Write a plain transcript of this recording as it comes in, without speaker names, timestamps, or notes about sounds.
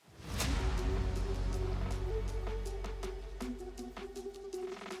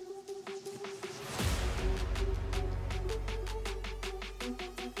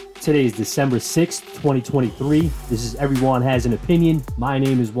Today is December 6th, 2023. This is Everyone Has an Opinion. My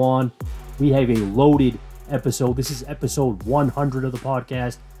name is Juan. We have a loaded episode. This is episode 100 of the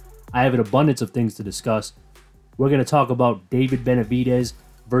podcast. I have an abundance of things to discuss. We're going to talk about David Benavidez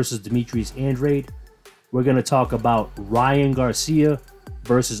versus Demetrius Andrade. We're going to talk about Ryan Garcia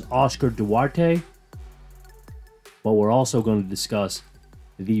versus Oscar Duarte. But we're also going to discuss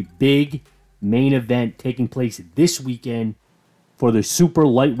the big main event taking place this weekend for the Super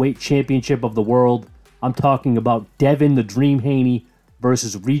Lightweight Championship of the World. I'm talking about Devin the Dream Haney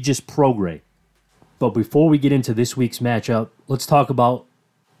versus Regis Prograis. But before we get into this week's matchup, let's talk about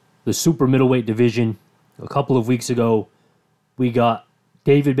the super middleweight division. A couple of weeks ago, we got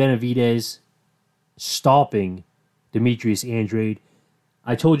David Benavidez stopping Demetrius Andrade.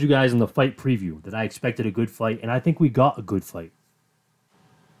 I told you guys in the fight preview that I expected a good fight, and I think we got a good fight.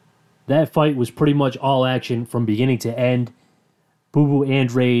 That fight was pretty much all action from beginning to end. Boo Boo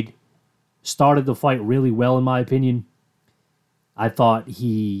Andrade started the fight really well, in my opinion. I thought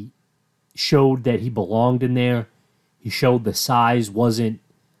he showed that he belonged in there. He showed the size wasn't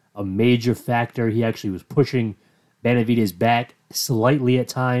a major factor. He actually was pushing Benavidez back slightly at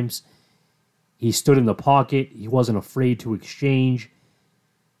times. He stood in the pocket. He wasn't afraid to exchange.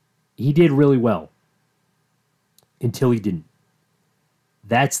 He did really well until he didn't.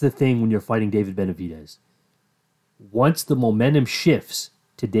 That's the thing when you're fighting David Benavidez. Once the momentum shifts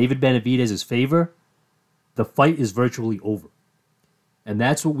to David Benavidez's favor, the fight is virtually over. And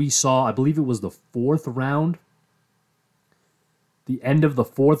that's what we saw. I believe it was the fourth round. The end of the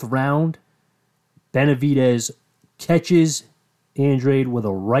fourth round, Benavidez catches Andrade with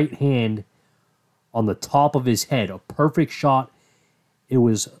a right hand on the top of his head. A perfect shot. It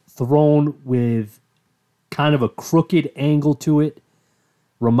was thrown with kind of a crooked angle to it.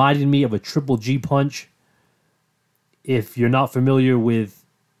 Reminded me of a Triple G punch. If you're not familiar with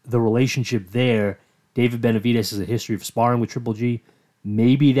the relationship there, David Benavidez has a history of sparring with Triple G.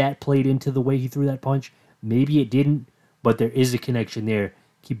 Maybe that played into the way he threw that punch. Maybe it didn't, but there is a connection there.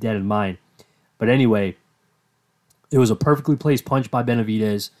 Keep that in mind. But anyway, it was a perfectly placed punch by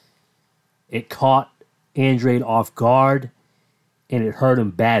Benavidez. It caught Andrade off guard, and it hurt him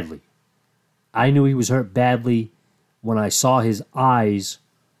badly. I knew he was hurt badly when I saw his eyes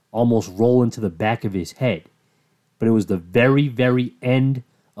almost roll into the back of his head. But it was the very, very end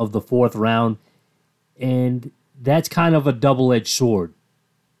of the fourth round. And that's kind of a double-edged sword.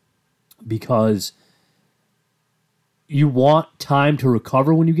 Because you want time to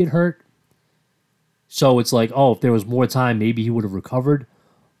recover when you get hurt. So it's like, oh, if there was more time, maybe he would have recovered.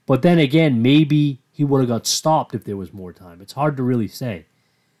 But then again, maybe he would have got stopped if there was more time. It's hard to really say.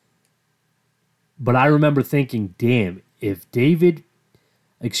 But I remember thinking, damn, if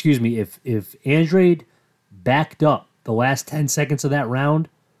Andrade backed up the last 10 seconds of that round,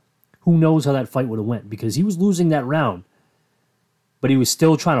 who knows how that fight would have went? Because he was losing that round, but he was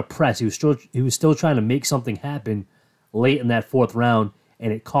still trying to press. He was still trying to make something happen late in that fourth round,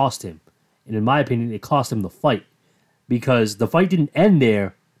 and it cost him. And in my opinion, it cost him the fight. Because the fight didn't end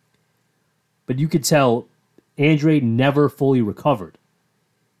there, but you could tell Andrade never fully recovered.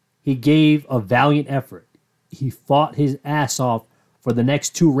 He gave a valiant effort. He fought his ass off for the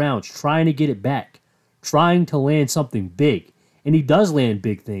next 2 rounds, trying to get it back, trying to land something big. And he does land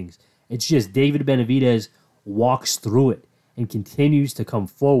big things. It's just David Benavidez walks through it and continues to come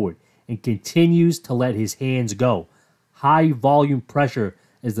forward and continues to let his hands go. High volume pressure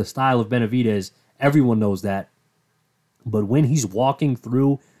is the style of Benavidez. Everyone knows that. But when he's walking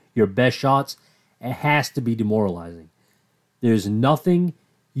through your best shots, it has to be demoralizing. There's nothing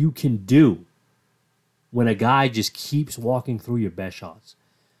you can do when a guy just keeps walking through your best shots.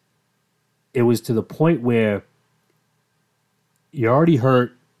 It was to the point where you're already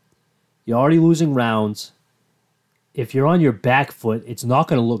hurt, you're already losing rounds. If you're on your back foot, it's not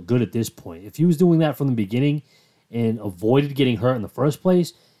going to look good at this point. If he was doing that from the beginning and avoided getting hurt in the first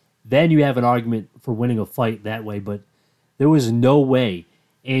place, then you have an argument for winning a fight that way. But there was no way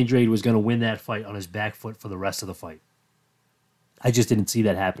Andrade was going to win that fight on his back foot for the rest of the fight. I just didn't see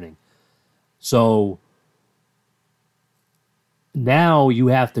that happening. So now you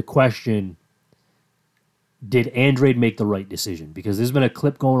have to question, did Andrade make the right decision? Because there's been a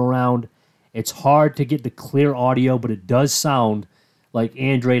clip going around. It's hard to get the clear audio, but it does sound like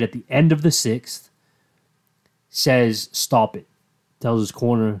Andrade at the end of the 6th says, stop it. Tells his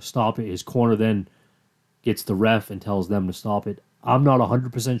corner, stop it. His corner then gets the ref and tells them to stop it. I'm not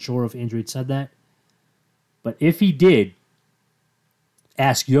 100% sure if Andrade said that. But if he did,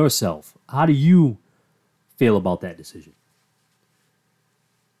 ask yourself, how do you feel about that decision?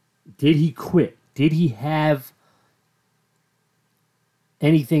 Did he quit? Did he have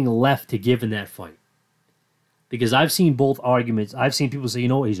anything left to give in that fight. Because I've seen both arguments. I've seen people say, you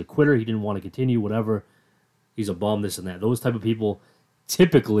know what, he's a quitter, he didn't want to continue, whatever. He's a bum, this and that. Those type of people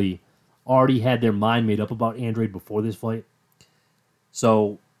typically already had their mind made up about Andrade before this fight.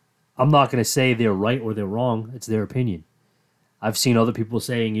 So I'm not going to say they're right or they're wrong. It's their opinion. I've seen other people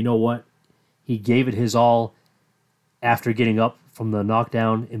saying, you know what, he gave it his all after getting up from the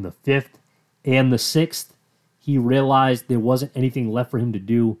knockdown in the 5th and the 6th. He realized there wasn't anything left for him to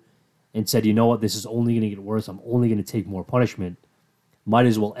do and said, you know what, this is only going to get worse. I'm only going to take more punishment. Might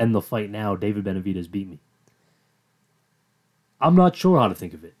as well end the fight now. David Benavidez beat me. I'm not sure how to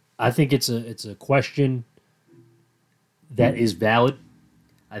think of it. I think it's a question that is valid.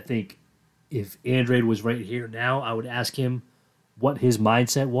 I think if Andrade was right here now, I would ask him what his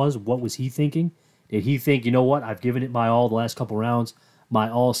mindset was. What was he thinking? Did he think, you know what, I've given it my all the last couple rounds. My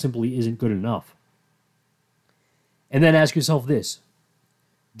all simply isn't good enough. And then ask yourself this.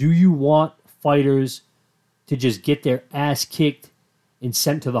 Do you want fighters to just get their ass kicked and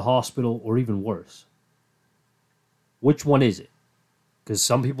sent to the hospital or even worse? Which one is it? Because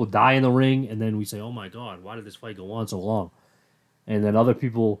some people die in the ring and then we say, oh my God, why did this fight go on so long? And then other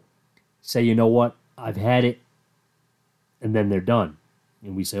people say, you know what, I've had it, and then they're done.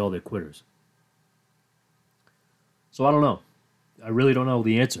 And we say, oh, they're quitters. So I don't know. I really don't know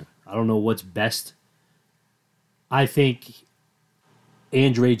the answer. I don't know what's best. I think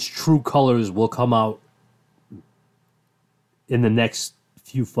Andrade's true colors will come out in the next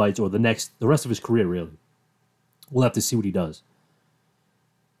few fights or the rest of his career, really. We'll have to see what he does.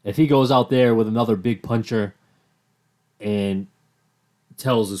 If he goes out there with another big puncher and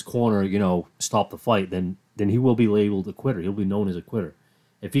tells his corner, you know, stop the fight, then he will be labeled a quitter. He'll be known as a quitter.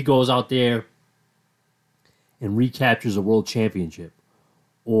 If he goes out there and recaptures a world championship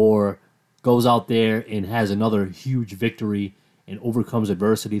or goes out there and has another huge victory and overcomes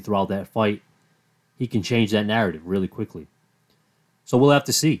adversity throughout that fight, he can change that narrative really quickly. So we'll have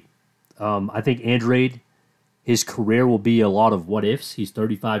to see. I think Andrade, his career will be a lot of what ifs. He's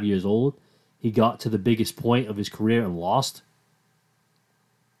 35 years old. He got to the biggest point of his career and lost.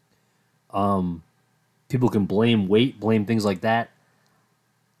 People can blame weight, blame things like that.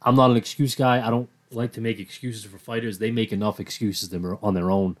 I'm not an excuse guy. I don't like to make excuses for fighters. They make enough excuses on their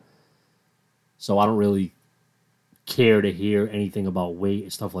own. So I don't really care to hear anything about weight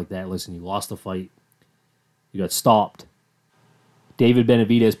and stuff like that. Listen, you lost the fight. You got stopped. David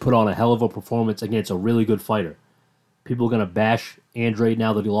Benavidez put on a hell of a performance against a really good fighter. People are going to bash Andrade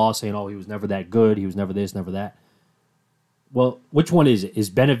now that he lost, saying, oh, he was never that good. He was never this, never that. Well, which one is it? Is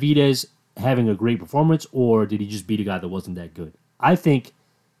Benavidez having a great performance, or did he just beat a guy that wasn't that good? I think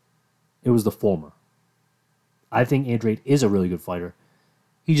it was the former. I think Andrade is a really good fighter.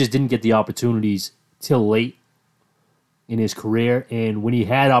 He just didn't get the opportunities till late in his career, and when he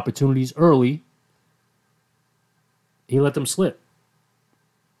had opportunities early, he let them slip.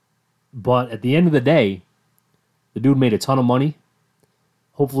 But at the end of the day, the dude made a ton of money.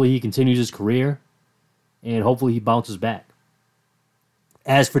 Hopefully he continues his career, and hopefully he bounces back.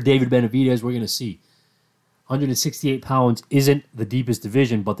 As for David Benavidez, we're going to see. 168 pounds isn't the deepest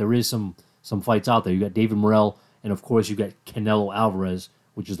division, but there is some fights out there. You got David Morrell, and of course you got Canelo Alvarez,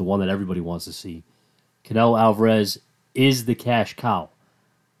 which is the one that everybody wants to see. Canelo Alvarez is the cash cow.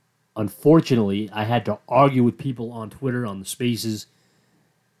 Unfortunately, I had to argue with people on Twitter, on the spaces.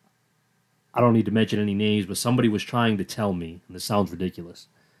 I don't need to mention any names, but somebody was trying to tell me, and this sounds ridiculous.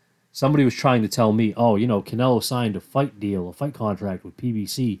 Somebody was trying to tell me, oh, you know, Canelo signed a fight deal, a fight contract with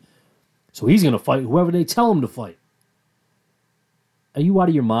PBC, so he's going to fight whoever they tell him to fight. Are you out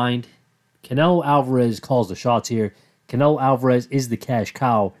of your mind? Canelo Alvarez calls the shots here. Canelo Alvarez is the cash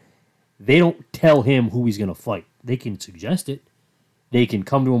cow. They don't tell him who he's going to fight. They can suggest it. They can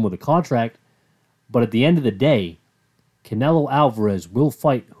come to him with a contract. But at the end of the day, Canelo Alvarez will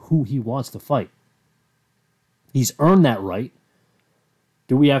fight who he wants to fight. He's earned that right.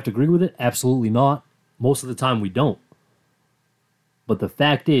 Do we have to agree with it? Absolutely not. Most of the time we don't. But the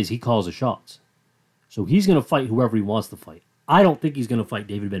fact is, he calls the shots. So he's going to fight whoever he wants to fight. I don't think he's going to fight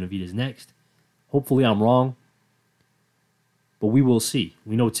David Benavidez next. Hopefully I'm wrong. But we will see.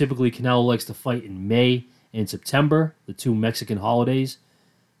 We know typically Canelo likes to fight in May and September, the two Mexican holidays.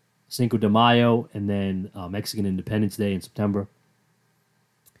 Cinco de Mayo and then Mexican Independence Day in September.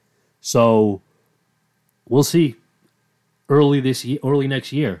 So we'll see early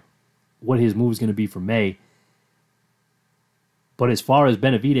next year what his move is going to be for May. But as far as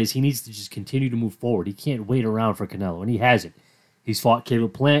Benavidez, he needs to just continue to move forward. He can't wait around for Canelo, and he hasn't. He's fought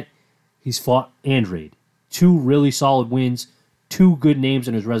Caleb Plant. He's fought Andrade. 2 really solid wins, 2 good names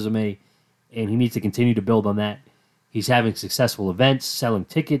in his resume, and he needs to continue to build on that. He's having successful events, selling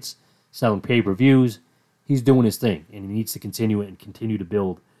tickets, selling pay-per-views. He's doing his thing, and he needs to continue it and continue to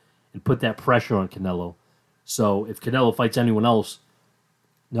build and put that pressure on Canelo. So if Canelo fights anyone else,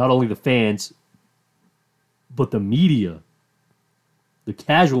 not only the fans, but the media, the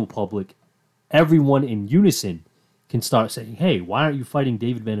casual public, everyone in unison can start saying, hey, why aren't you fighting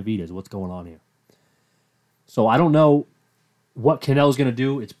David Benavidez? What's going on here? So I don't know what Canelo's going to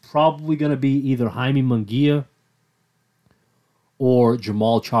do. It's probably going to be either Jaime Munguia or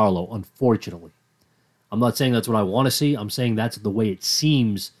Jamal Charlo, unfortunately. I'm not saying that's what I want to see. I'm saying that's the way it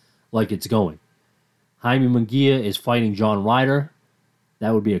seems like it's going. Jaime Munguia is fighting John Ryder.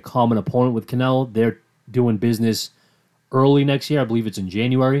 That would be a common opponent with Canelo. They're doing business early next year. I believe it's in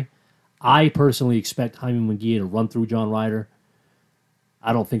January. I personally expect Jaime Munguia to run through John Ryder.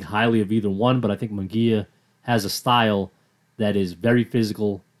 I don't think highly of either one, but I think Munguia has a style that is very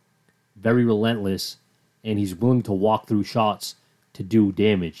physical, very relentless, and he's willing to walk through shots to do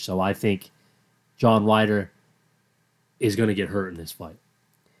damage. So I think John Ryder is going to get hurt in this fight.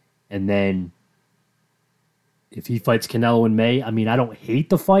 And then if he fights Canelo in May, I mean, I don't hate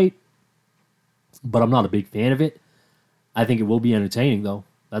the fight, but I'm not a big fan of it. I think it will be entertaining, though.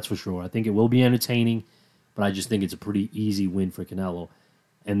 That's for sure. I think it will be entertaining, but I just think it's a pretty easy win for Canelo.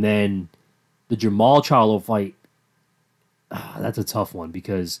 And then the Jamal Charlo fight, that's a tough one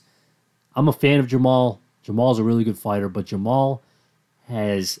because I'm a fan of Jamal. Jamal's a really good fighter, but Jamal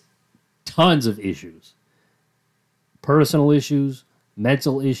has tons of issues. Personal issues,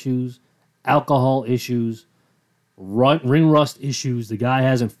 mental issues, alcohol issues, ring rust issues. The guy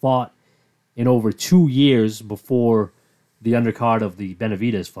hasn't fought in over 2 years before the undercard of the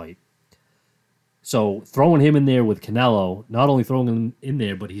Benavidez fight. So throwing him in there with Canelo, not only throwing him in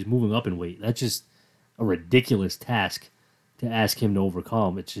there, but he's moving up in weight. That's just a ridiculous task to ask him to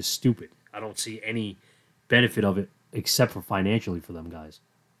overcome. It's just stupid. I don't see any benefit of it except for financially for them guys.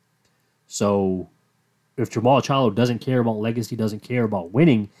 So if Jamal Charlo doesn't care about legacy, doesn't care about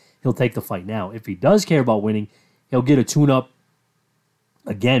winning, he'll take the fight now. If he does care about winning, he'll get a tune-up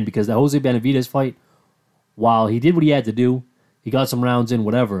again because the Jose Benavidez fight, while he did what he had to do, he got some rounds in,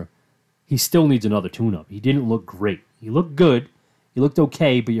 whatever, he still needs another tune-up. He didn't look great. He looked good. He looked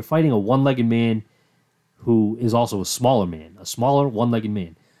okay, but you're fighting a one-legged man who is also a smaller man, a smaller one-legged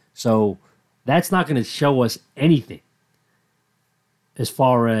man. So that's not going to show us anything as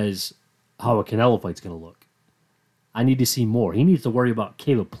far as how a Canelo fight's going to look. I need to see more. He needs to worry about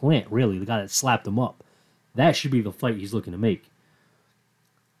Caleb Plant, really, the guy that slapped him up. That should be the fight he's looking to make.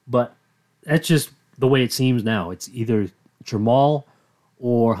 But that's just the way it seems now. It's either Jamal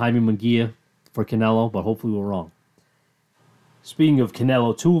or Jaime Munguia for Canelo, but hopefully we're wrong. Speaking of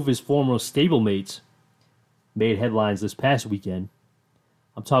Canelo, two of his former stablemates made headlines this past weekend.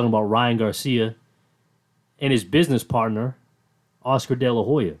 I'm talking about Ryan Garcia and his business partner, Oscar De La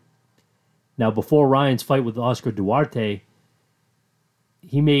Hoya. Now, before Ryan's fight with Oscar Duarte,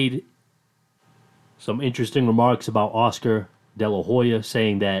 he made some interesting remarks about Oscar De La Hoya,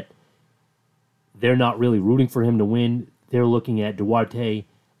 saying that they're not really rooting for him to win. They're looking at Duarte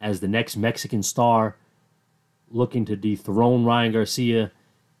as the next Mexican star, looking to dethrone Ryan Garcia.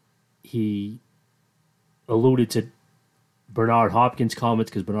 He alluded to Bernard Hopkins' comments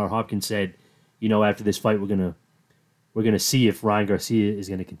because Bernard Hopkins said, you know, after this fight, we're gonna see if Ryan Garcia is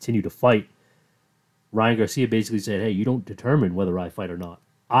gonna continue to fight. Ryan Garcia basically said, hey, you don't determine whether I fight or not.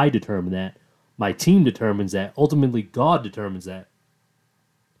 I determine that. My team determines that. Ultimately, God determines that.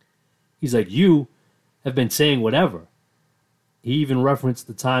 He's like, you have been saying whatever. He even referenced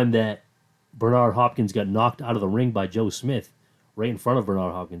the time that Bernard Hopkins got knocked out of the ring by Joe Smith right in front of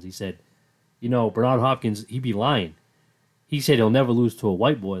Bernard Hopkins. He said, you know, Bernard Hopkins, he be lying. He said he'll never lose to a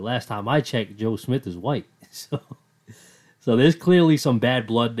white boy. Last time I checked, Joe Smith is white. So there's clearly some bad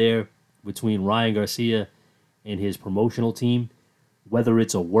blood there between Ryan Garcia and his promotional team. Whether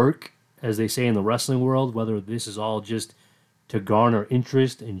it's a work, as they say in the wrestling world, whether this is all just to garner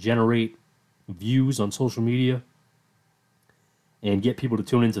interest and generate views on social media and get people to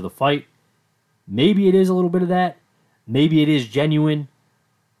tune into the fight. Maybe it is a little bit of that. Maybe it is genuine.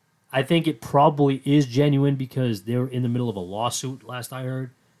 I think it probably is genuine because they're in the middle of a lawsuit, last I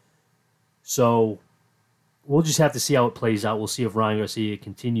heard. So we'll just have to see how it plays out. We'll see if Ryan Garcia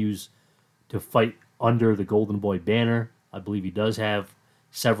continues to fight under the Golden Boy banner. I believe he does have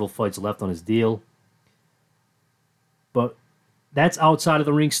several fights left on his deal. But that's outside of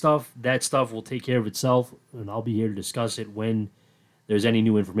the ring stuff. That stuff will take care of itself, and I'll be here to discuss it when there's any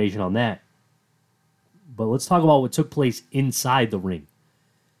new information on that. But let's talk about what took place inside the ring.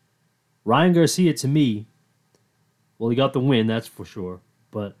 Ryan Garcia, to me, well, he got the win, that's for sure.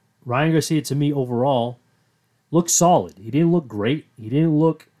 But Ryan Garcia, to me, overall, looked solid. He didn't look great. He didn't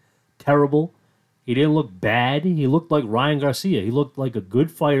look terrible. He didn't look bad. He looked like Ryan Garcia. He looked like a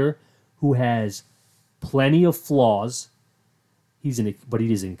good fighter who has plenty of flaws. But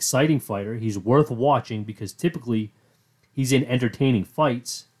he is an exciting fighter. He's worth watching because typically he's in entertaining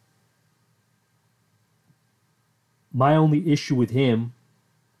fights. My only issue with him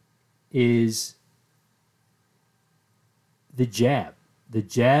is the jab. The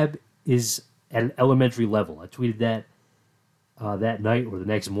jab is at an elementary level. I tweeted that that night or the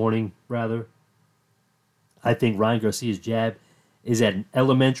next morning, rather. I think Ryan Garcia's jab is at an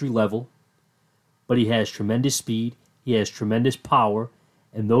elementary level, but he has tremendous speed. He has tremendous power,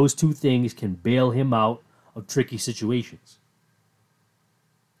 and those two things can bail him out of tricky situations.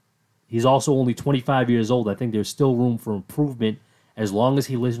 He's also only 25 years old. I think there's still room for improvement as long as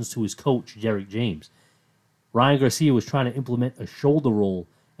he listens to his coach, Derek James. Ryan Garcia was trying to implement a shoulder roll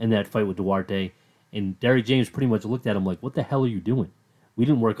in that fight with Duarte, and Derek James pretty much looked at him like, what the hell are you doing? We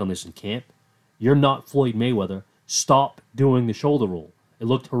didn't work on this in camp. You're not Floyd Mayweather. Stop doing the shoulder roll. It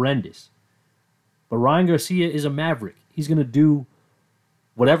looked horrendous. But Ryan Garcia is a maverick. He's going to do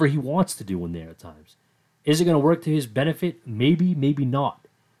whatever he wants to do in there at times. Is it going to work to his benefit? Maybe, maybe not.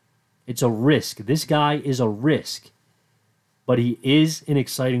 It's a risk. This guy is a risk. But he is an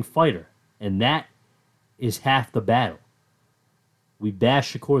exciting fighter. And that is half the battle. We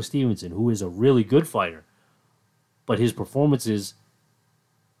bash Shakur Stevenson, who is a really good fighter. But his performances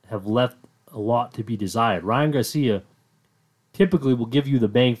have left a lot to be desired. Ryan Garcia typically will give you the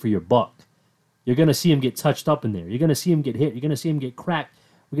bang for your buck. You're going to see him get touched up in there. You're going to see him get hit. You're going to see him get cracked.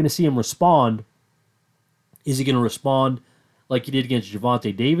 We're going to see him respond. Is he going to respond like he did against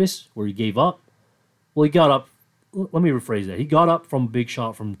Gervonta Davis, where he gave up? Well, he got up. Let me rephrase that. He got up from a big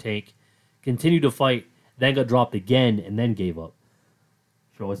shot from Tank, continued to fight, then got dropped again, and then gave up.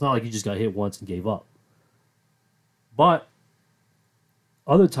 So it's not like he just got hit once and gave up. But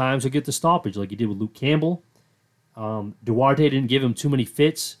other times he'll get the stoppage like he did with Luke Campbell. Duarte didn't give him too many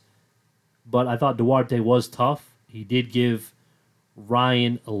fits, but I thought Duarte was tough. He did give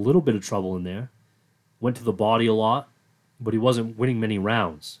Ryan a little bit of trouble in there. Went to the body a lot, but he wasn't winning many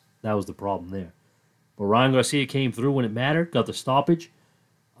rounds. That was the problem there. But Ryan Garcia came through when it mattered, got the stoppage.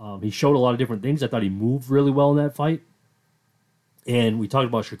 He showed a lot of different things. I thought he moved really well in that fight. And we talked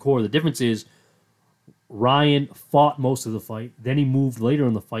about Shakur. The difference is Ryan fought most of the fight. Then he moved later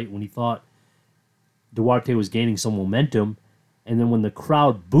in the fight when he thought Duarte was gaining some momentum. And then when the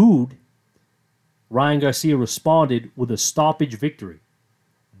crowd booed, Ryan Garcia responded with a stoppage victory.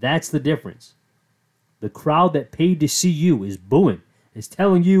 That's the difference. The crowd that paid to see you is booing. Is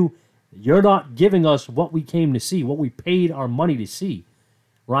telling you, you're not giving us what we came to see, what we paid our money to see.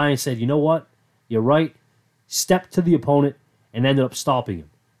 Ryan said, you know what? You're right. Stepped to the opponent and ended up stopping him.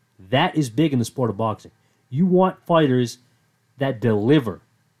 That is big in the sport of boxing. You want fighters that deliver.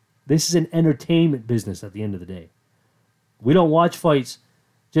 This is an entertainment business at the end of the day. We don't watch fights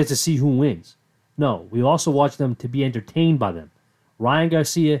just to see who wins. No, we also watch them to be entertained by them. Ryan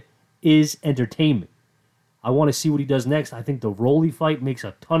Garcia is entertainment. I want to see what he does next. I think the Rolly fight makes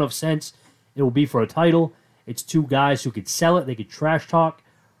a ton of sense. It will be for a title. It's two guys who could sell it. They could trash talk.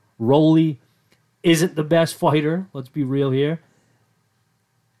 Rolly isn't the best fighter. Let's be real here.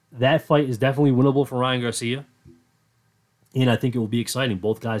 That fight is definitely winnable for Ryan Garcia. And I think it will be exciting.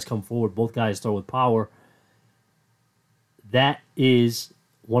 Both guys come forward. Both guys throw with power. That is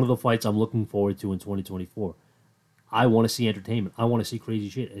one of the fights I'm looking forward to in 2024. I want to see entertainment. I want to see crazy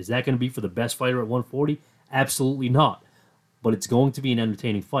shit. Is that going to be for the best fighter at 140? Absolutely not. But it's going to be an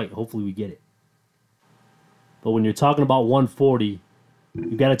entertaining fight. Hopefully we get it. But when you're talking about 140,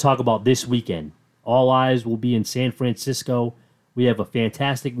 you got to talk about this weekend. All eyes will be in San Francisco. We have a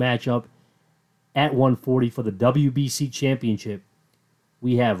fantastic matchup at 140 for the WBC Championship.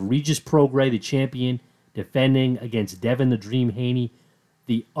 We have Regis Prograis, the champion, defending against Devin the Dream Haney,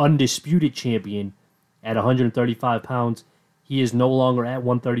 the undisputed champion at 135 pounds. He is no longer at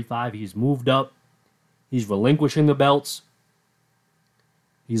 135. He's moved up. He's relinquishing the belts.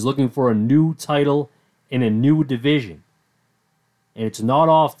 He's looking for a new title in a new division. And it's not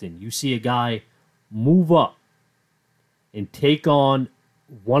often you see a guy move up and take on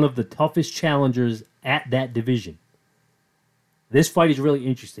one of the toughest challengers at that division. This fight is really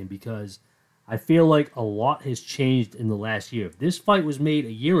interesting because I feel like a lot has changed in the last year. If this fight was made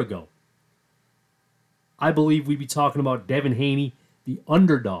a year ago, I believe we'd be talking about Devin Haney, the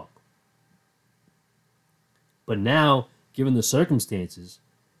underdog. But now, given the circumstances,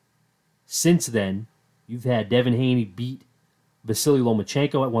 since then, you've had Devin Haney beat Vasily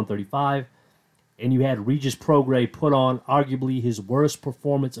Lomachenko at 135, and you had Regis Prograis put on arguably his worst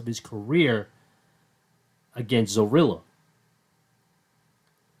performance of his career against Zorilla.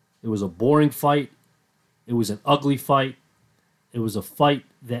 It was a boring fight. It was an ugly fight. It was a fight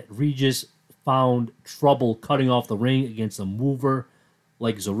that Regis found trouble cutting off the ring against a mover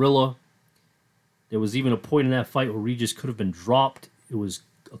like Zorilla. There was even a point in that fight where Regis could have been dropped. It was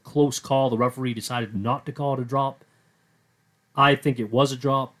a close call. The referee decided not to call it a drop. I think it was a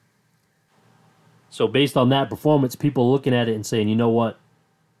drop. So based on that performance, people are looking at it and saying, you know what?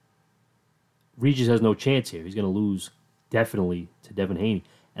 Regis has no chance here. He's going to lose definitely to Devin Haney.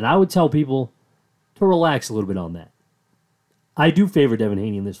 And I would tell people to relax a little bit on that. I do favor Devin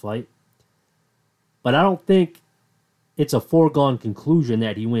Haney in this fight. But I don't think it's a foregone conclusion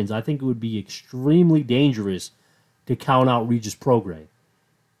that he wins. I think it would be extremely dangerous to count out Regis Prograis.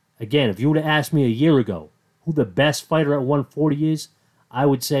 Again, if you would have asked me a year ago who the best fighter at 140 is, I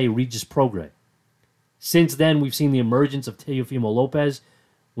would say Regis Prograis. Since then, we've seen the emergence of Teofimo Lopez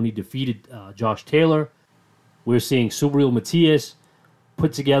when he defeated Josh Taylor. We're seeing Subriel Matias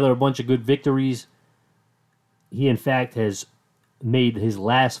put together a bunch of good victories. He, in fact, has made his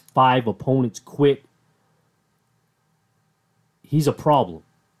last 5 opponents quit. He's a problem.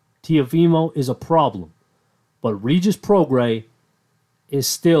 Teofimo is a problem. But Regis Prograis is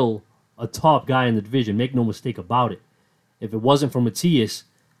still a top guy in the division. Make no mistake about it. If it wasn't for Matias,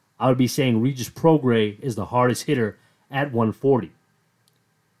 I would be saying Regis Prograis is the hardest hitter at 140.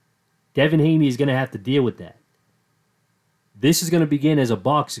 Devin Haney is going to have to deal with that. This is going to begin as a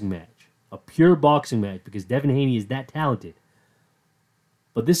boxing match, a pure boxing match, because Devin Haney is that talented.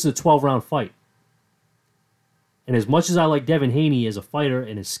 But this is a 12-round fight. And as much as I like Devin Haney as a fighter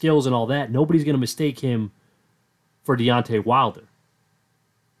and his skills and all that, nobody's going to mistake him for Deontay Wilder.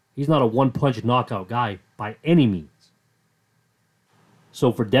 He's not a one-punch knockout guy by any means.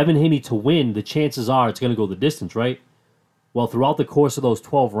 So for Devin Haney to win, the chances are it's going to go the distance, right? Well, throughout the course of those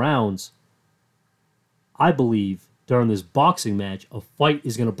 12 rounds, I believe during this boxing match, a fight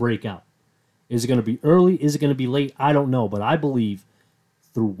is going to break out. Is it going to be early? Is it going to be late? I don't know. But I believe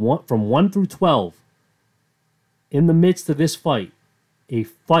from 1 through 12, in the midst of this fight, a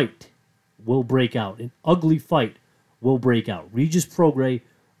fight will break out. An ugly fight will break out. Regis Prograis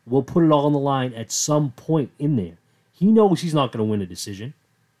will put it all on the line at some point in there. He knows he's not going to win a decision.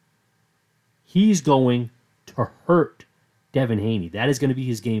 He's going to hurt Devin Haney. That is going to be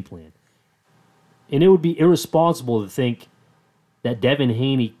his game plan. And it would be irresponsible to think that Devin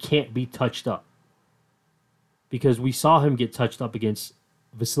Haney can't be touched up. Because we saw him get touched up against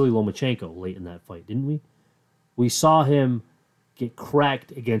Vasily Lomachenko late in that fight, didn't we? We saw him get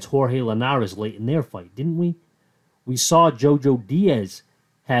cracked against Jorge Linares late in their fight, didn't we? We saw Jojo Diaz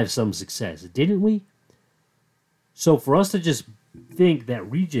have some success, didn't we? So for us to just think that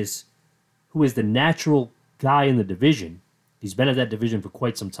Regis, who is the natural guy in the division, he's been at that division for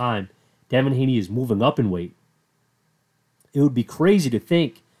quite some time, Devin Haney is moving up in weight, it would be crazy to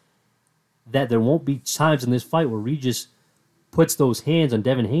think that there won't be times in this fight where Regis puts those hands on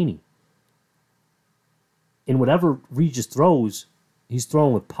Devin Haney. And whatever Regis throws, he's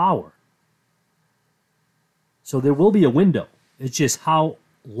throwing with power. So there will be a window. It's just how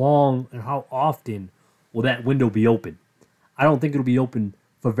long and how often will that window be open. I don't think it'll be open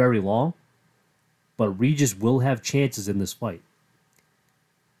for very long, but Regis will have chances in this fight.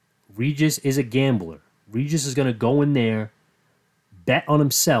 Regis is a gambler. Regis is going to go in there, bet on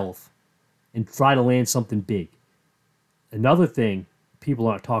himself, and try to land something big. Another thing people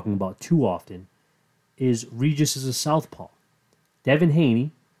aren't talking about too often is Regis is a southpaw. Devin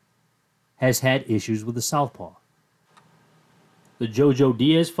Haney has had issues with the southpaw. The Jojo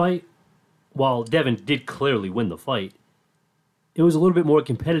Diaz fight, while Devin did clearly win the fight, it was a little bit more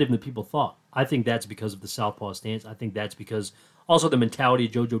competitive than people thought. I think that's because of the southpaw stance. I think that's because also the mentality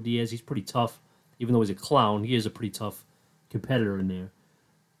of Jojo Diaz. He's pretty tough. Even though he's a clown, he is a pretty tough competitor in there.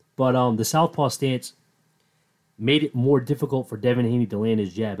 But the southpaw stance made it more difficult for Devin Haney to land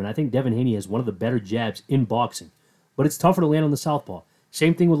his jab. And I think Devin Haney has one of the better jabs in boxing. But it's tougher to land on the southpaw.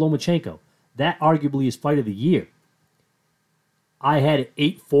 Same thing with Lomachenko. That arguably is fight of the year. I had it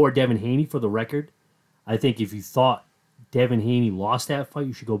 8-4 Devin Haney for the record. I think if you thought Devin Haney lost that fight,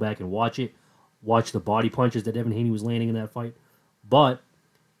 you should go back and watch it. Watch the body punches that Devin Haney was landing in that fight. But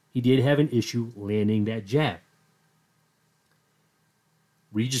he did have an issue landing that jab.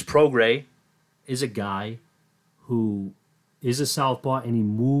 Regis Prograis is a guy who is a southpaw and he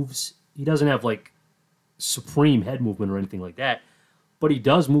moves. He doesn't have like supreme head movement or anything like that, but he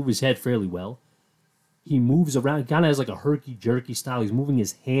does move his head fairly well. He moves around, kind of has like a herky-jerky style. He's moving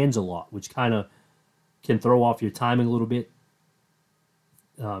his hands a lot, which kind of can throw off your timing a little bit.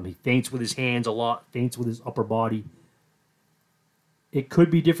 He feints with his hands a lot, feints with his upper body. It could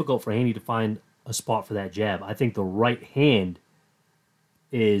be difficult for Haney to find a spot for that jab. I think the right hand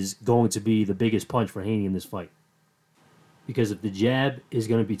is going to be the biggest punch for Haney in this fight. Because if the jab is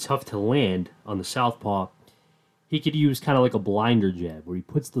going to be tough to land on the southpaw, he could use kind of like a blinder jab where he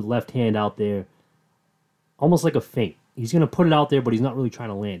puts the left hand out there almost like a feint. He's going to put it out there, but he's not really trying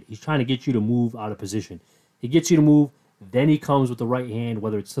to land. He's trying to get you to move out of position. He gets you to move, then he comes with the right hand,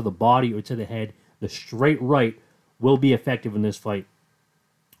 whether it's to the body or to the head. The straight right will be effective in this fight.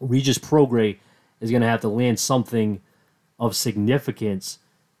 Regis Prograis is going to have to land something of significance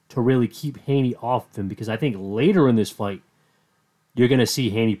to really keep Haney off of him, because I think later in this fight, you're going to see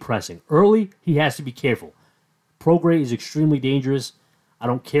Haney pressing. Early, he has to be careful. Prograis is extremely dangerous. I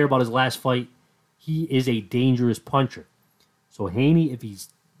don't care about his last fight. He is a dangerous puncher. So Haney, if he's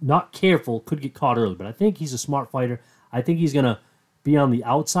not careful, could get caught early. But I think he's a smart fighter. I think he's going to be on the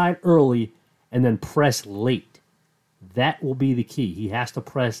outside early and then press late. That will be the key. He has to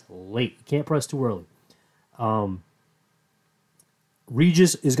press late. He can't press too early.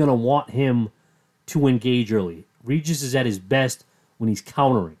 Regis is going to want him to engage early. Regis is at his best when he's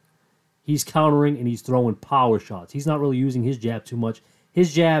countering. He's countering and he's throwing power shots. He's not really using his jab too much.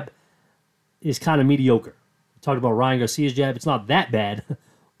 His jab is kind of mediocre. We talked about Ryan Garcia's jab. It's not that bad,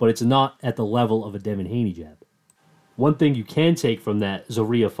 but it's not at the level of a Devin Haney jab. One thing you can take from that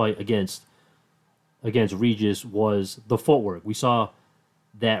Zarria fight against Regis was the footwork. We saw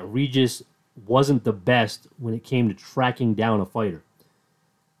that Regis wasn't the best when it came to tracking down a fighter.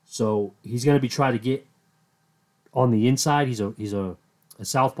 So he's going to be trying to get on the inside. He's a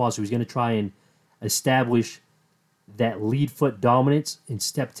southpaw, so he's going to try and establish that lead foot dominance and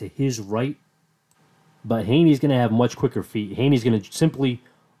step to his right. But Haney's going to have much quicker feet. Haney's going to simply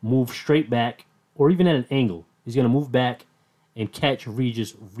move straight back, or even at an angle. He's going to move back and catch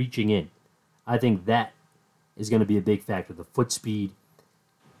Regis reaching in. I think that is going to be a big factor, the foot speed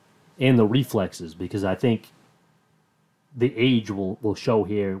and the reflexes, because I think the age will show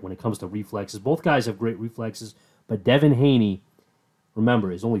here when it comes to reflexes. Both guys have great reflexes, but Devin Haney,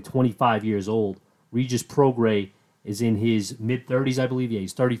 remember, is only 25 years old. Regis Prograis is in his mid-30s, I believe. Yeah,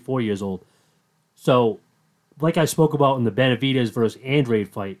 he's 34 years old. So, like I spoke about in the Benavidez versus Andrade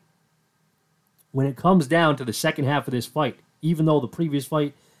fight, when it comes down to the second half of this fight, even though the previous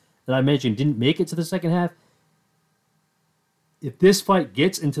fight that I mentioned didn't make it to the second half, if this fight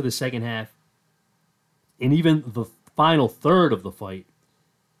gets into the second half, and even the final third of the fight,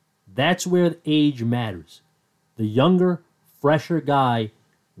 that's where the age matters. The younger, fresher guy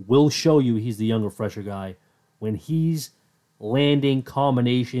will show you he's the younger, fresher guy when he's landing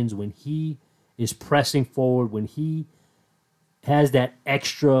combinations, when he is pressing forward, when he has that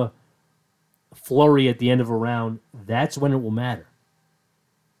extra flurry at the end of a round. That's when it will matter.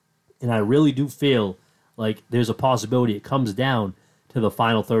 And I really do feel like there's a possibility it comes down to the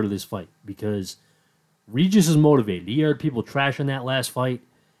final third of this fight, because Regis is motivated. He heard people trashing that last fight,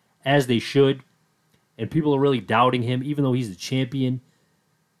 as they should, and people are really doubting him, even though he's the champion.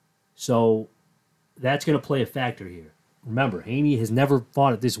 So that's going to play a factor here. Remember, Haney has never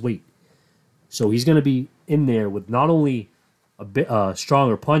fought at this weight. So he's going to be in there with not only a bit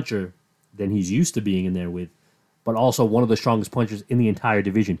stronger puncher than he's used to being in there with, but also one of the strongest punchers in the entire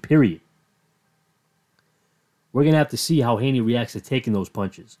division, period. We're going to have to see how Haney reacts to taking those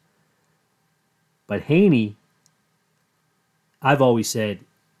punches. But Haney, I've always said,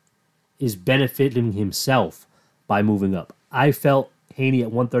 is benefiting himself by moving up. I felt Haney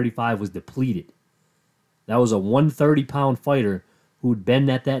at 135 was depleted. That was a 130-pound fighter who had been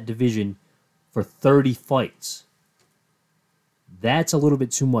at that division for 30 fights. That's a little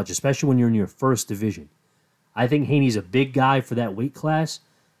bit too much, especially when you're in your first division. I think Haney's a big guy for that weight class.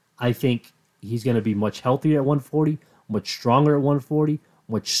 I think he's going to be much healthier at 140, much stronger at 140,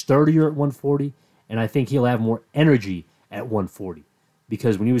 much sturdier at 140, and I think he'll have more energy at 140.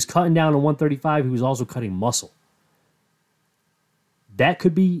 Because when he was cutting down to 135, he was also cutting muscle. I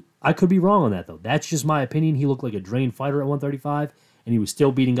could be wrong on that, though. That's just my opinion. He looked like a drained fighter at 135, and he was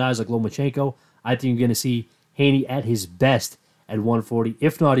still beating guys like Lomachenko. I think you're going to see Haney at his best at 140,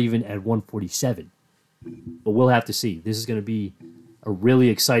 if not even at 147. But we'll have to see. This is going to be a really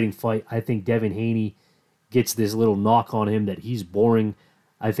exciting fight. I think Devin Haney gets this little knock on him that he's boring.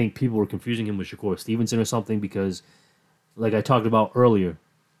 I think people were confusing him with Shakur Stevenson or something because, like I talked about earlier,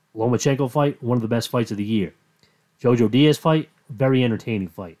 Lomachenko fight, one of the best fights of the year. Jojo Diaz fight, very entertaining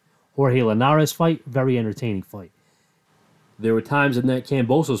fight. Jorge Linares fight, very entertaining fight. There were times in that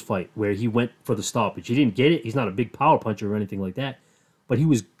Kambosos fight where he went for the stoppage. He didn't get it. He's not a big power puncher or anything like that, but he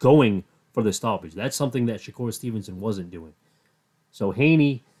was going for the stoppage. That's something that Shakur Stevenson wasn't doing. So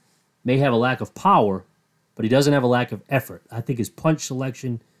Haney may have a lack of power, but he doesn't have a lack of effort. I think his punch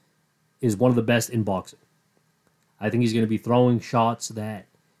selection is one of the best in boxing. I think he's going to be throwing shots that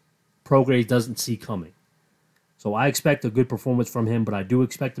Prograis doesn't see coming. So I expect a good performance from him, but I do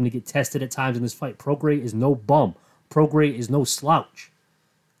expect him to get tested at times in this fight. Prograis is no bum. Prograis is no slouch.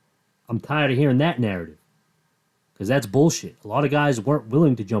 I'm tired of hearing that narrative because that's bullshit. A lot of guys weren't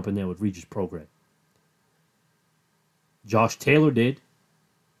willing to jump in there with Regis Prograis. Josh Taylor did,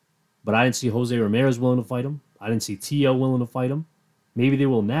 but I didn't see Jose Ramirez willing to fight him. I didn't see T.O. willing to fight him. Maybe they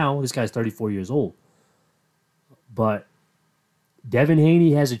will now. This guy's 34 years old. But Devin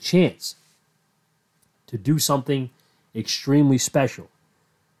Haney has a chance to do something extremely special.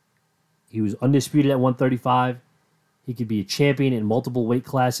 He was undisputed at 135. He could be a champion in multiple weight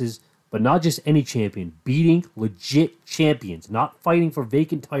classes, but not just any champion, beating legit champions, not fighting for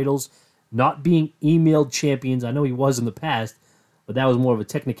vacant titles, not being emailed champions. I know he was in the past, but that was more of a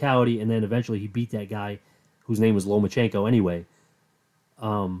technicality, and then eventually he beat that guy whose name was Lomachenko anyway.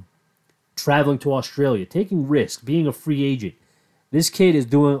 Traveling to Australia, taking risks, being a free agent. This kid is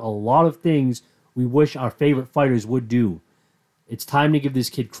doing a lot of things we wish our favorite fighters would do. It's time to give this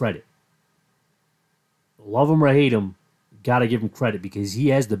kid credit. Love him or hate him, gotta give him credit because he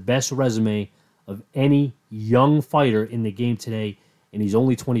has the best resume of any young fighter in the game today, and he's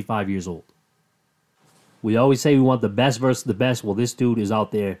only 25 years old. We always say we want the best versus the best. Well, this dude is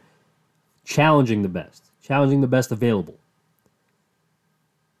out there challenging the best available.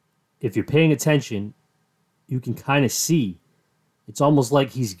 If you're paying attention, you can kind of see it's almost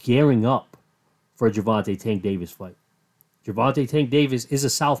like he's gearing up for a Gervonta Tank Davis fight. Gervonta Tank Davis is a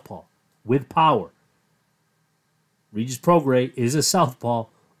southpaw with power. Regis Prograis is a southpaw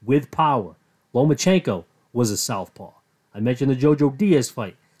with power. Lomachenko was a southpaw. I mentioned the Jojo Diaz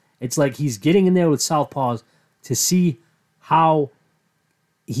fight. It's like he's getting in there with southpaws to see how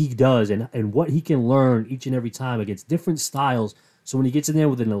he does and what he can learn each and every time against different styles. So when he gets in there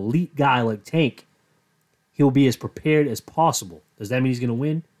with an elite guy like Tank, he'll be as prepared as possible. Does that mean he's going to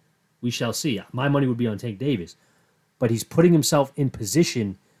win? We shall see. My money would be on Tank Davis. But he's putting himself in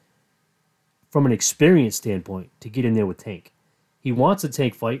position from an experience standpoint to get in there with Tank. He wants a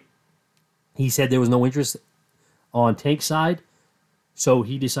Tank fight. He said there was no interest on Tank's side, so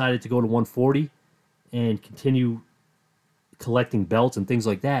he decided to go to 140 and continue collecting belts and things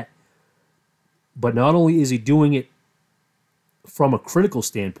like that. But not only is he doing it from a critical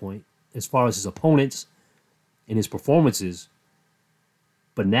standpoint, as far as his opponents and his performances,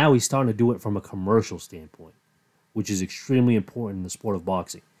 but now he's starting to do it from a commercial standpoint, which is extremely important in the sport of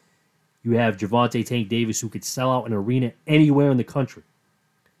boxing. You have Gervonta Tank Davis who could sell out an arena anywhere in the country.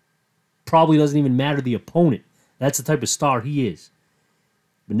 Probably doesn't even matter the opponent. That's the type of star he is.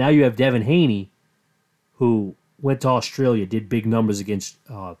 But now you have Devin Haney, who went to Australia, did big numbers against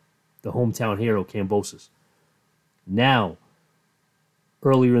the hometown hero, Kambosos. Now,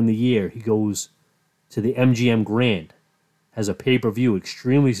 earlier in the year, he goes to the MGM Grand, has a pay-per-view,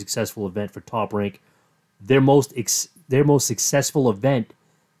 extremely successful event for Top Rank. Their most successful event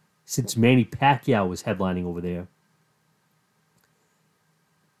since Manny Pacquiao was headlining over there.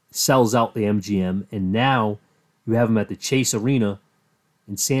 Sells out the MGM, and now you have him at the Chase Arena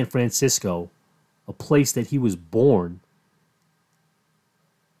in San Francisco, a place that he was born.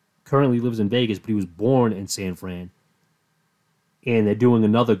 Currently lives in Vegas, but he was born in San Fran. And they're doing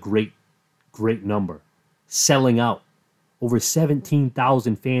another great number. Selling out. Over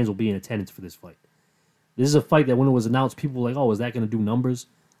 17,000 fans will be in attendance for this fight. This is a fight that when it was announced, people were like, oh, is that going to do numbers?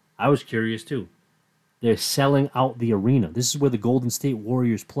 I was curious too. They're selling out the arena. This is where the Golden State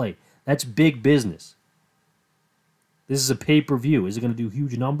Warriors play. That's big business. This is a pay-per-view. Is it going to do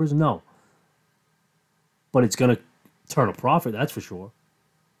huge numbers? No. But it's going to turn a profit, that's for sure.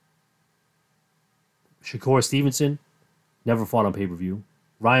 Shakur Stevenson never fought on pay-per-view.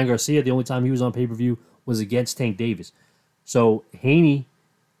 Ryan Garcia, the only time he was on pay-per-view was against Tank Davis. So Haney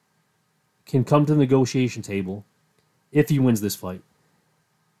can come to the negotiation table if he wins this fight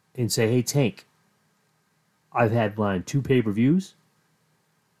and say, hey, Tank, I've headlined 2 pay-per-views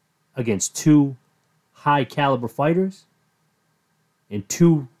against 2 high-caliber fighters in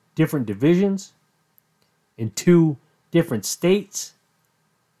 2 different divisions in 2 different states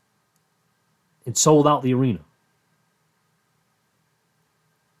and sold out the arena.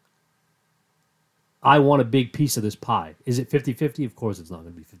 I want a big piece of this pie. Is it 50-50? Of course it's not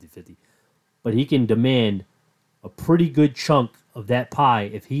going to be 50-50. But he can demand a pretty good chunk of that pie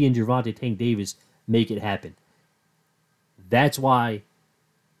if he and Gervonta Tank Davis make it happen. That's why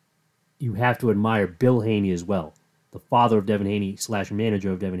you have to admire Bill Haney as well, the father of Devin Haney /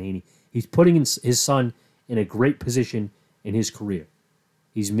 manager of Devin Haney. He's putting his son in a great position in his career.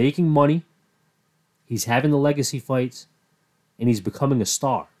 He's making money, he's having the legacy fights, and he's becoming a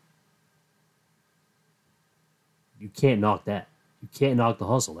star. You can't knock that. You can't knock the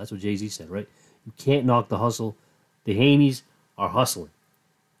hustle. That's what Jay-Z said, right? You can't knock the hustle. The Haneys are hustling.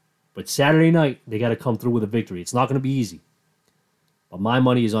 But Saturday night, they got to come through with a victory. It's not going to be easy. But my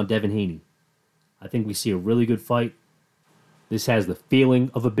money is on Devin Haney. I think we see a really good fight. This has the feeling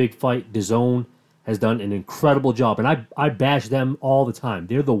of a big fight. DAZN has done an incredible job. And I bash them all the time.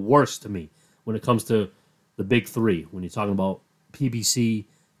 They're the worst to me when it comes to the big three. When you're talking about PBC,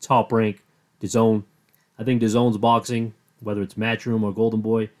 Top Rank, DAZN. I think DAZN's boxing, whether it's Matchroom or Golden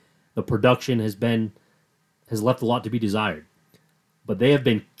Boy, the production has left a lot to be desired. But they have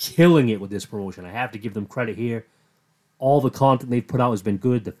been killing it with this promotion. I have to give them credit here. All the content they've put out has been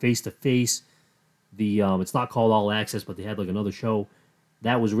good. The face-to-face, it's not called All Access, but they had like another show.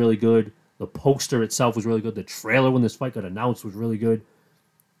 That was really good. The poster itself was really good. The trailer when this fight got announced was really good.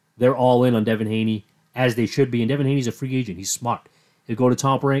 They're all in on Devin Haney, as they should be. And Devin Haney's a free agent. He's smart. He'll go to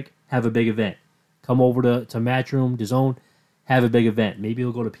Top Rank, have a big event. Come over to Matchroom, DAZN, have a big event. Maybe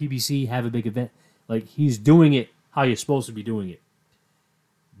he'll go to PBC, have a big event. Like, he's doing it how you're supposed to be doing it.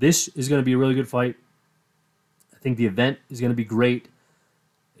 This is going to be a really good fight. I think the event is going to be great.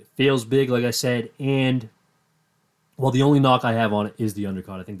 It feels big, like I said. And, well, the only knock I have on it is the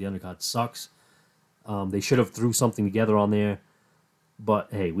undercard. I think the undercard sucks. They should have threw something together on there. But,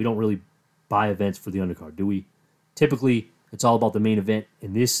 hey, we don't really buy events for the undercard, do we? Typically, it's all about the main event.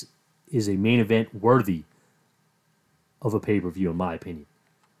 And this is a main event worthy of a pay-per-view, in my opinion.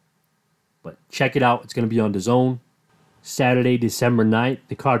 But check it out. It's going to be on DAZN. Saturday, December 9th.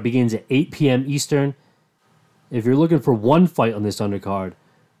 The card begins at 8 p.m. Eastern. If you're looking for one fight on this undercard,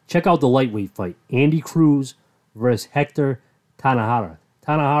 check out the lightweight fight. Andy Cruz versus Hector Tanahara.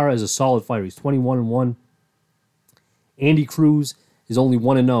 Tanahara is a solid fighter. He's 21-1. Andy Cruz is only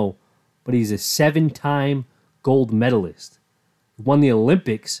 1-0, but he's a 7-time gold medalist. He won the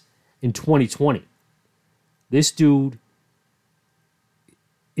Olympics in 2020. This dude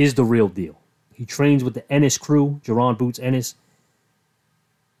is the real deal. He trains with the Ennis crew, Jerron Boots Ennis.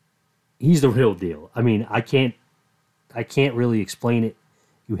 He's the real deal. I mean, I can't really explain it.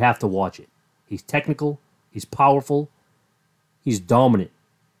 You have to watch it. He's technical. He's powerful. He's dominant.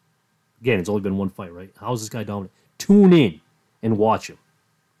 Again, it's only been one fight, right? How is this guy dominant? Tune in and watch him.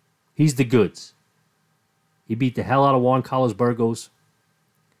 He's the goods. He beat the hell out of Juan Carlos Burgos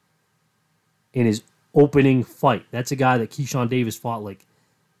in his opening fight. That's a guy that Keyshawn Davis fought like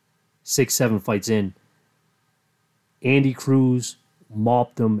 6-7 fights in. Andy Cruz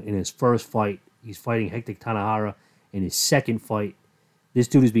mopped him in his first fight. He's fighting Hector Tanahara in his second fight. This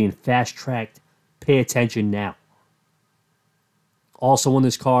dude is being fast-tracked. Pay attention now. Also on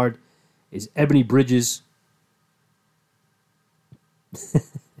this card is Ebony Bridges.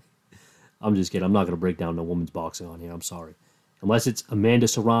 I'm just kidding. I'm not going to break down no women's boxing on here. I'm sorry. Unless it's Amanda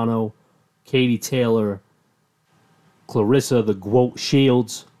Serrano, Katie Taylor, Clarissa the Gwoat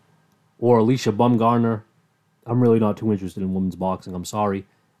Shields, or Alicia Bumgarner. I'm really not too interested in women's boxing. I'm sorry.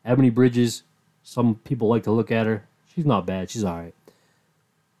 Ebony Bridges, some people like to look at her. She's not bad. She's all right.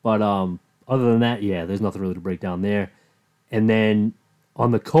 But other than that, yeah, there's nothing really to break down there. And then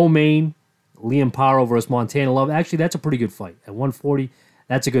on the co-main, Liam Paro versus Montana Love. Actually, that's a pretty good fight. At 140,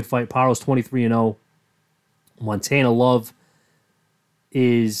 that's a good fight. Paro's 23-0. Montana Love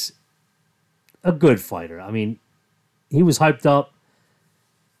is a good fighter. I mean, he was hyped up.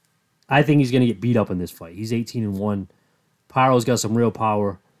 I think he's going to get beat up in this fight. He's 18-1. Paro's got some real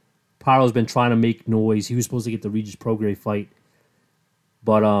power. Paro's been trying to make noise. He was supposed to get the Regis Prograis fight.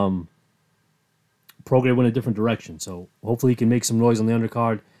 But Prograis went a different direction. So hopefully he can make some noise on the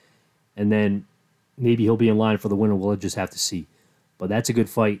undercard. And then maybe he'll be in line for the winner. We'll just have to see. But that's a good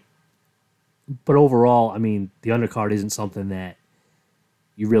fight. But overall, I mean, the undercard isn't something that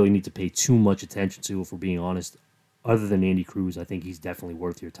you really need to pay too much attention to, if we're being honest. Other than Andy Cruz, I think he's definitely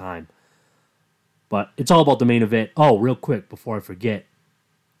worth your time. But it's all about the main event. Oh, real quick, before I forget,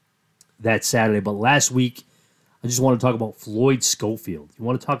 that's Saturday. But last week, I just want to talk about Floyd Schofield. You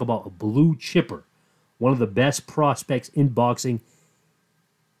want to talk about a blue chipper, one of the best prospects in boxing.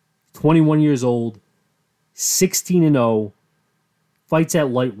 21 years old, 16-0, fights at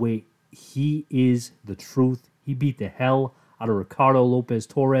lightweight. He is the truth. He beat the hell out of Ricardo Lopez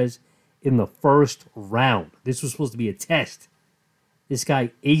Torres in the first round. This was supposed to be a test. This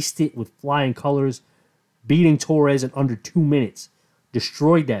guy aced it with flying colors, beating Torres in under 2 minutes.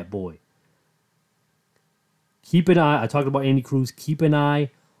 Destroyed that boy. Keep an eye. I talked about Andy Cruz. Keep an eye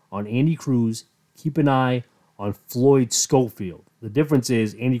on Andy Cruz. Keep an eye on Floyd Schofield. The difference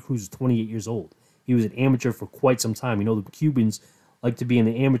is Andy Cruz is 28 years old. He was an amateur for quite some time. You know, the Cubans like to be in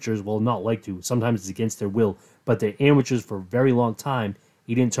the amateurs. Well, not like to. Sometimes it's against their will. But they're amateurs for a very long time.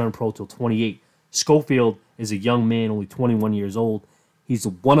 He didn't turn pro till 28. Schofield is a young man, only 21 years old. He's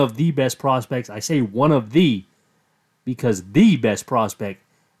one of the best prospects. I say one of the because the best prospect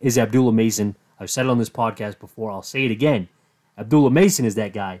is Abdullah Mason. I've said it on this podcast before. I'll say it again. Abdullah Mason is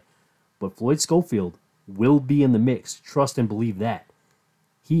that guy. But Floyd Schofield will be in the mix. Trust and believe that.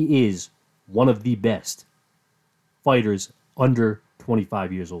 He is one of the best fighters under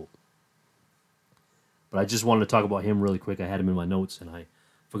 25 years old. But I just wanted to talk about him really quick. I had him in my notes, and I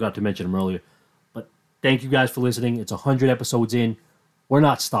forgot to mention him earlier. But thank you guys for listening. It's 100 episodes in. We're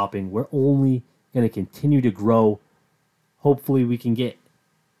not stopping. We're only going to continue to grow. Hopefully we can get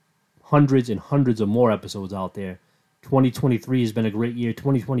hundreds and hundreds of more episodes out there. 2023 has been a great year.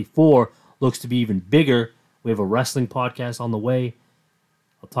 2024 looks to be even bigger. We have a wrestling podcast on the way.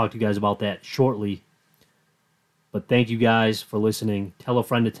 I'll talk to you guys about that shortly. But thank you guys for listening. Tell a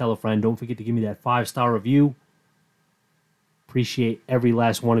friend to tell a friend. Don't forget to give me that 5-star review. Appreciate every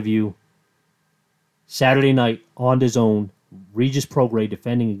last one of you. Saturday night on DAZN, Regis Prograis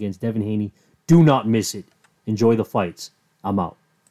defending against Devin Haney. Do not miss it. Enjoy the fights. I'm out.